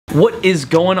What is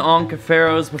going on,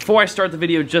 Cuffaros? Before I start the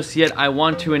video just yet, I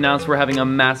want to announce we're having a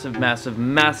massive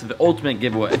ultimate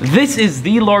giveaway. This is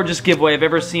the largest giveaway I've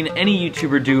ever seen any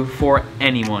YouTuber do for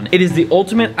anyone. It is the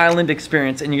ultimate island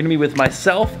experience, and you're gonna be with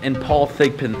myself and Paul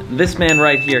Thigpen, this man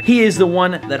right here. He is the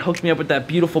one that hooked me up with that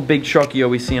beautiful big truck you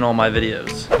always see in all my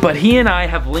videos. But he and I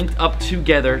have linked up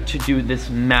together to do this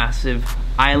massive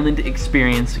island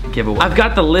experience giveaway. I've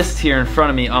got the list here in front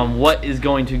of me on what is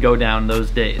going to go down those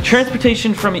days.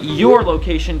 Transportation from your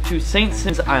location to St.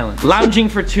 Sims Island. Lounging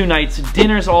for 2 nights,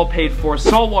 dinners all paid for,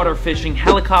 saltwater fishing,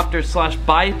 helicopter /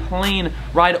 biplane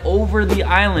ride over the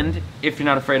island. If you're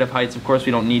not afraid of heights, of course,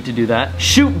 we don't need to do that.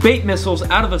 Shoot bait missiles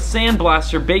out of a sand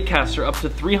blaster bait caster up to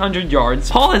 300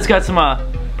 yards. Paul has got some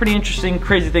pretty interesting,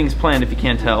 crazy things planned if you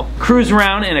can't tell. Cruise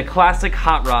around in a classic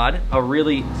hot rod, a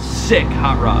really sick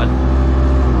hot rod.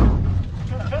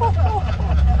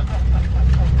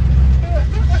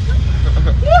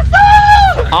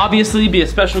 Obviously, be a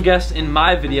special guest in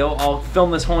my video. I'll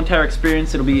film this whole entire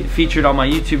experience. It'll be featured on my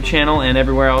YouTube channel and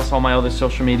everywhere else, all my other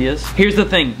social medias. Here's the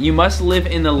thing, you must live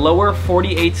in the lower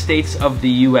 48 states of the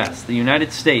US, the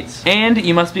United States. And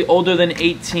you must be older than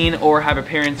 18 or have a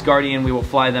parent's guardian. We will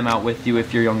fly them out with you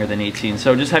if you're younger than 18.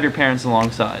 So just have your parents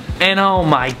alongside. And oh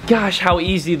my gosh, how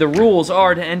easy the rules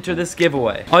are to enter this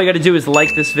giveaway. All you gotta do is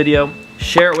like this video,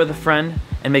 share it with a friend,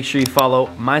 and make sure you follow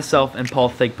myself and Paul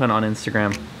Thigpen on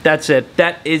Instagram. That's it.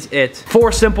 That is it.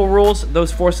 4 simple rules.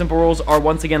 Those 4 simple rules are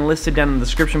once again listed down in the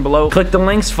description below. Click the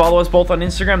links, follow us both on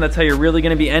Instagram. That's how you're really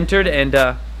gonna be entered, and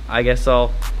I guess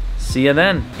I'll see you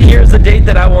then. Here's the date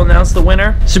that I will announce the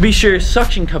winner. So be sure your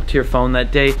suction cup to your phone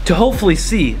that day to hopefully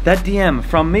see that DM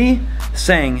from me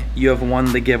saying you have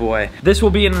won the giveaway. This will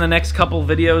be in the next couple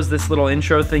videos, this little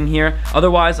intro thing here.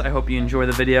 Otherwise, I hope you enjoy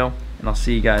the video, and I'll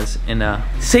see you guys in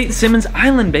St. Simmons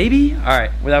Island, baby. All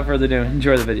right, without further ado,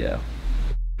 enjoy the video.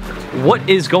 What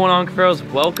is going on, Cuffaros?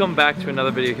 Welcome back to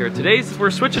another video here. We're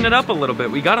switching it up a little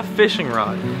bit. We got a fishing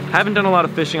rod. Haven't done a lot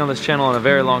of fishing on this channel in a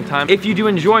very long time. If you do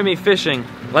enjoy me fishing,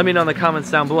 let me know in the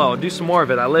comments down below. I'll do some more of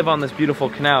it. I live on this beautiful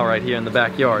canal right here in the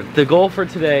backyard. The goal for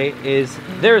today is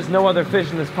there is no other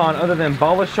fish in this pond other than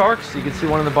bala sharks. You can see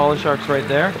one of the bala sharks right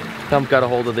there. Thump got a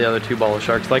hold of the other 2 bala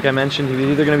sharks. Like I mentioned, he was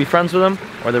either gonna be friends with them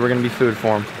or they were gonna be food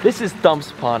for him. This is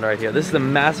Thump's pond right here. This is a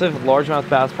massive largemouth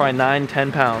bass, probably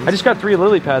 9-10 pounds. I just got 3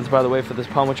 lily pads, by the way, for this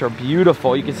pond, which are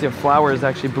beautiful. You can see a flower is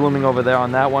actually blooming over there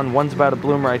on that one. One's about to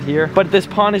bloom right here. But this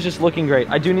pond is just looking great.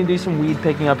 I do need to do some weed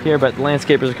picking up here, but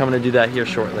landscapers are coming to do that here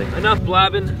shortly. Enough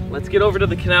blabbing. Let's get over to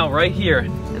the canal right here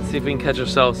and see if we can catch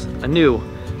ourselves a new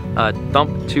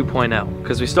Thump 2.0,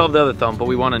 because we still have the other Thump, but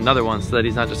we want another one so that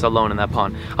he's not just alone in that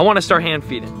pond. I want to start hand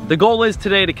feeding. The goal is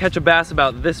today to catch a bass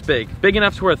about this big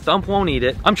enough to where Thump won't eat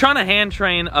it. I'm trying to hand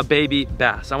train a baby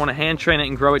bass. I want to hand train it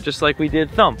and grow it just like we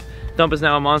did Thump. Thump is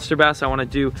now a monster bass. I want to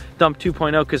do Thump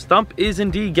 2.0 because Thump is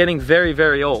indeed getting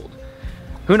very old.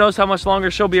 Who knows how much longer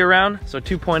she'll be around, so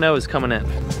 2.0 is coming in.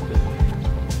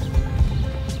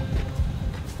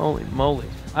 Holy moly.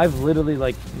 I've literally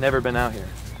like never been out here.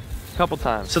 Couple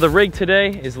times. So the rig today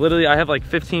is literally, I have like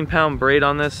 15-pound braid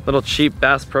on this little cheap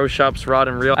Bass Pro Shops rod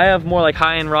and reel. I have more like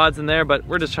high-end rods in there, but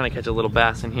we're just trying to catch a little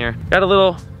bass in here. Got a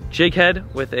little jig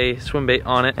head with a swim bait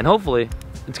on it, and hopefully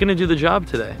it's gonna do the job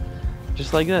today.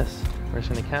 Just like this. We're just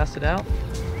gonna cast it out,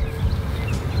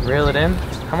 reel it in.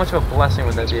 How much of a blessing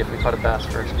would that be if we caught a bass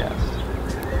first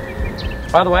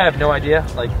cast? By the way, I have no idea.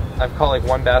 Like, I've caught like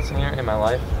 1 bass in here in my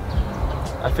life.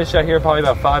 I fished out here probably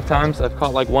about 5 times. I've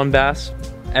caught like 1 bass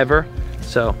ever.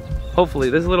 So hopefully,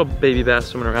 there's a little baby bass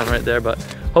swimming around right there, but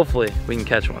hopefully we can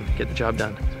catch one, get the job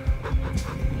done.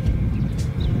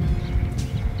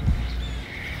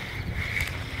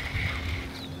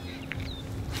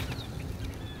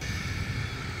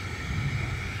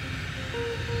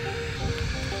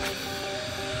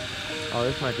 Oh,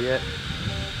 this might be it.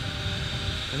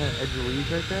 Isn't that edge of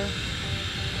leaves right there?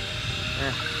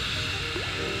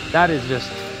 That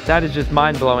is just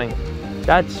mind-blowing.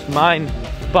 That's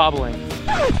mind-boggling.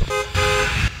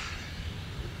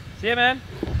 See ya, man.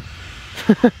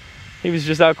 He was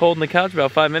just out cold on the couch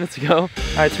about 5 minutes ago. All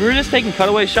right, so we were just taking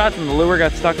cutaway shots and the lure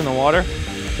got stuck in the water.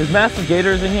 There's massive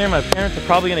gators in here. My parents are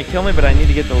probably gonna kill me, but I need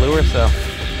to get the lure, so.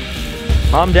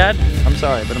 Mom, Dad, I'm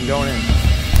sorry, but I'm going in.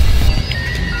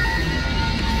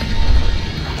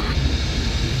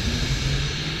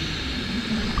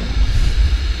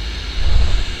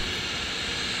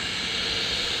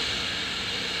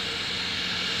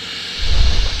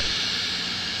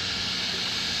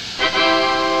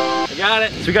 got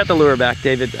it. So we got the lure back,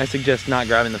 David. I suggest not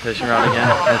grabbing the fishing rod again.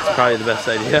 That's probably the best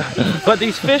idea. But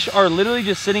these fish are literally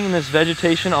just sitting in this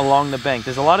vegetation along the bank.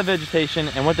 There's a lot of vegetation,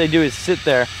 and what they do is sit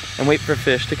there and wait for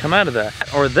fish to come out of that.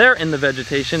 Or they're in the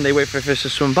vegetation, they wait for fish to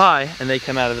swim by, and they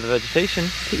come out of the vegetation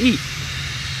to eat.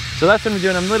 So that's what I'm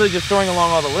doing. I'm literally just throwing along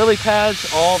all the lily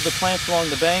pads, all of the plants along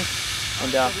the bank,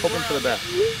 and hoping for the best.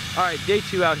 All right, day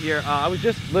 2 out here. I was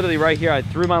just literally right here. I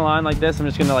threw my line like this. I'm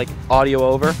just gonna like audio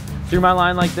over. Threw my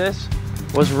line like this,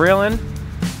 was reeling,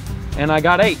 and I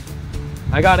got 8.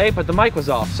 I got 8, but the mic was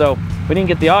off, so we didn't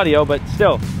get the audio, but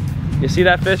still. You see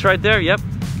that fish right there? Yep.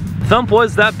 Thump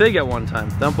was that big at one time.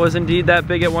 Thump was indeed that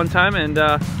big at one time, and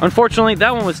unfortunately,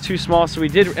 that one was too small, so we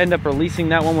did end up releasing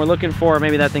that one. We're looking for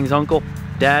maybe that thing's uncle,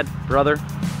 dad, brother,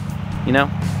 you know?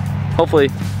 Hopefully.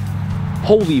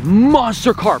 Holy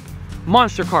monster carp!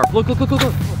 Monster carp! Look, look, look, look,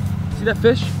 look! See that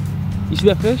fish? You see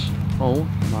that fish?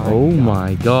 Oh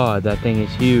my God, that thing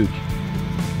is huge.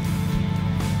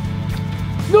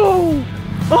 No!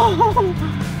 Oh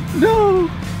no!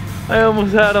 I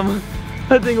almost had him.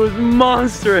 That thing was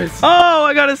monstrous. Oh,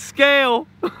 I got a scale.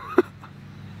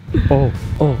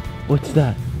 Oh, what's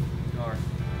that?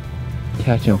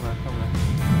 Catch him.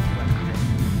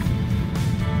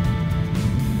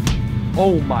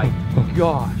 Oh my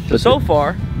gosh. So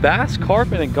far, bass,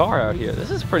 carp, and a gar out here. This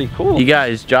is pretty cool. You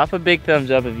guys, drop a big thumbs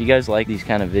up if you guys like these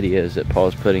kind of videos that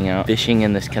Paul's putting out. Fishing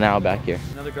in this canal back here.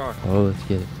 Another gar. Oh, let's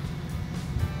get it.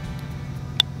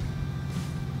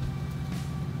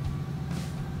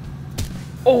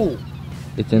 Oh!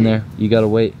 It's in there. You gotta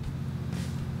wait.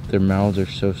 Their mouths are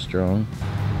so strong.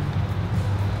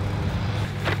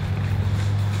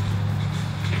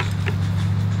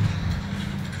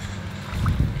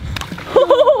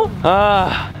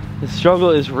 The struggle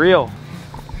is real.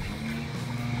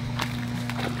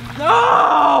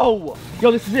 No!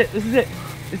 Yo, this is it. This is it.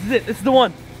 This is it. This is the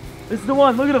one. This is the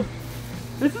one. Look at him.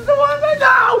 This is the one.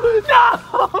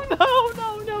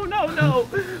 No!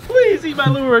 Please eat my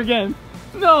lure again.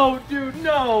 No, dude,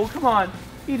 no. Come on.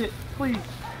 Eat it, please.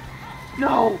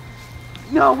 No.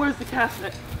 No, where's the cast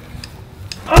net?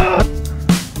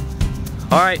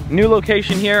 All right, new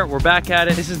location here. We're back at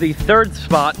it. This is the 3rd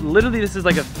spot. Literally, this is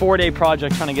like a 4-day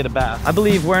project trying to get a bass. I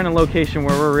believe we're in a location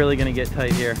where we're really gonna get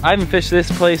tight here. I haven't fished this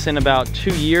place in about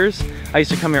 2 years. I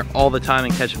used to come here all the time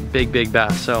and catch big, big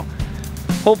bass. So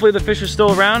hopefully the fish are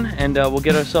still around, and we'll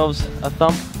get ourselves a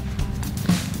Thump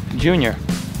Junior.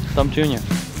 Thump Junior.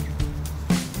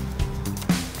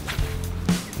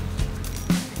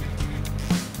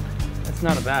 That's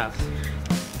not a bass.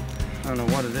 I don't know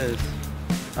what it is.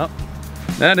 Oh.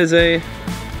 That is a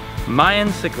Mayan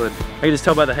cichlid. I can just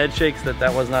tell by the head shakes that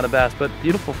that was not a bass, but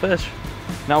beautiful fish.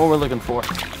 Not what we're looking for.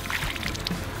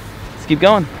 Let's keep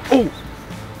going. Oh,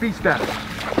 beast bass.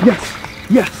 Yes,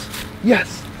 yes,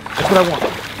 yes. That's what I want.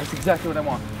 That's exactly what I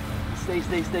want. Stay,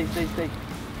 stay, stay, stay, stay.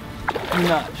 Do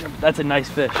not jump. That's a nice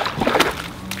fish.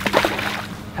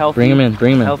 Healthy. Bring him in,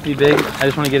 bring him in. Healthy, big. I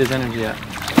just want to get his energy out.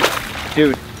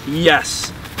 Dude,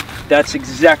 yes. That's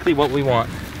exactly what we want.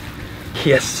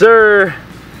 Yes, sir.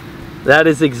 That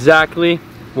is exactly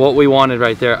what we wanted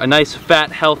right there. A nice,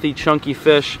 fat, healthy, chunky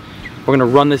fish. We're gonna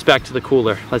run this back to the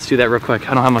cooler. Let's do that real quick.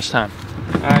 I don't have much time.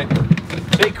 All right,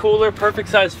 big cooler, perfect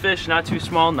size fish. Not too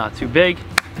small, not too big.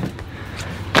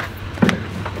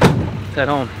 Let's head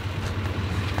home.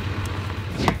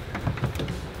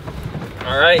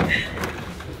 All right,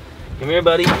 come here,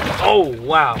 buddy. Oh,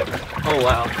 wow. Oh,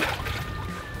 wow.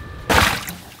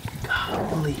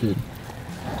 Holy. Good.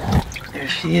 There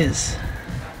she is.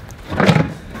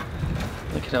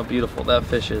 Look at how beautiful that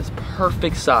fish is.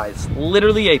 Perfect size.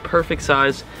 Literally a perfect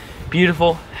size.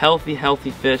 Beautiful, healthy,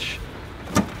 healthy fish.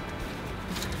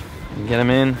 Get them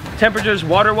in. Temperatures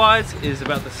water-wise is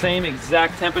about the same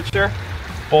exact temperature.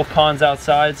 Both ponds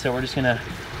outside, so we're just gonna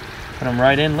put them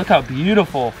right in. Look how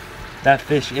beautiful that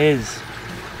fish is.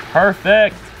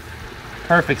 Perfect.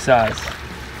 Perfect size.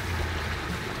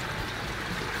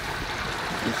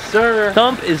 Yes, sir.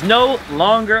 Thump is no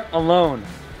longer alone.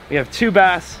 We have 2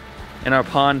 bass in our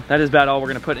pond. That is about all we're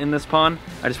gonna put in this pond.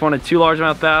 I just wanted 2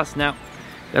 largemouth bass. Now,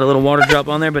 got a little water drop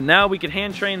on there, but now we can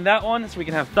hand train that one so we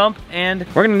can have Thump, and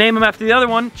we're gonna name him after the other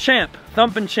one, Champ.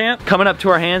 Thump and Champ coming up to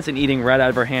our hands and eating right out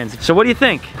of our hands. So what do you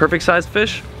think? Perfect sized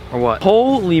fish or what?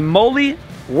 Holy moly,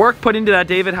 work put into that,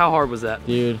 David. How hard was that?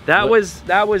 Dude. That was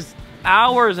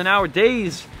hours and hours,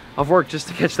 days of work just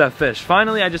to catch that fish.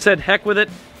 Finally, I just said, heck with it.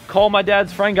 Called my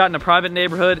dad's friend, got in a private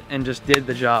neighborhood, and just did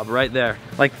the job right there.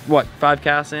 Like, what, 5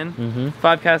 casts in? Mm-hmm.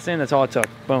 5 casts in, that's all it took.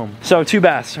 Boom. So 2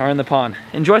 bass are in the pond.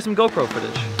 Enjoy some GoPro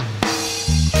footage.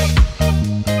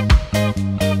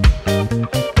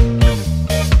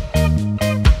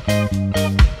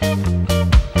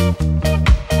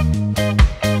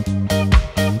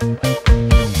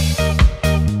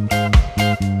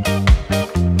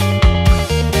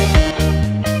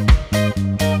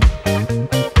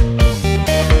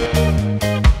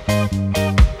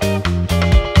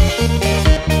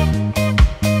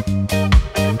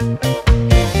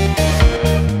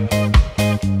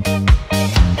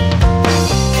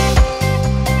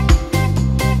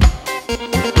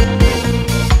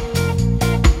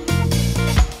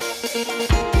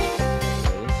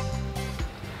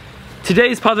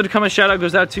 Today's positive comment shout out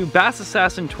goes out to Bass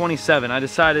Assassin 27. I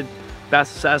decided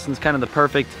Bass Assassin's kind of the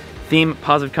perfect theme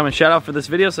positive comment shout out for this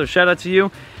video, so shout out to you.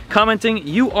 Commenting,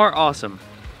 you are awesome.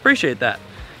 Appreciate that.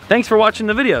 Thanks for watching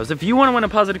the videos. If you want to win a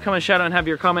positive comment shout out and have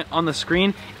your comment on the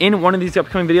screen in one of these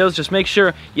upcoming videos, just make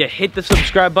sure you hit the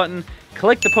subscribe button,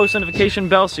 click the post notification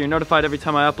bell so you're notified every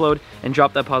time I upload, and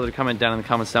drop that positive comment down in the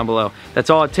comments down below. That's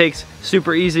all it takes,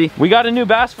 super easy. We got a new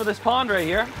bass for this pond right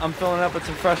here. I'm filling it up with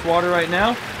some fresh water right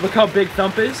now. Look how big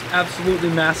Thump is, absolutely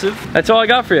massive. That's all I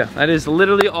got for you. That is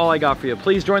literally all I got for you.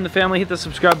 Please join the family, hit the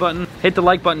subscribe button, hit the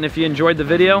like button if you enjoyed the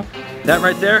video. That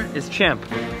right there is Champ,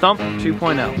 Thump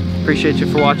 2.0. Appreciate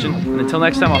you for watching, and until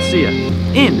next time, I'll see you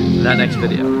in that next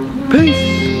video.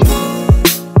 Peace!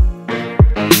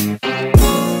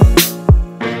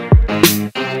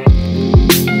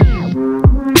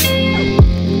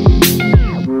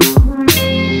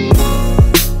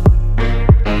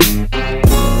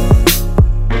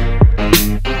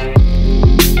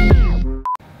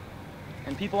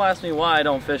 People ask me why I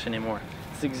don't fish anymore.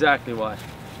 It's exactly why.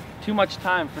 Too much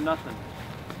time for nothing.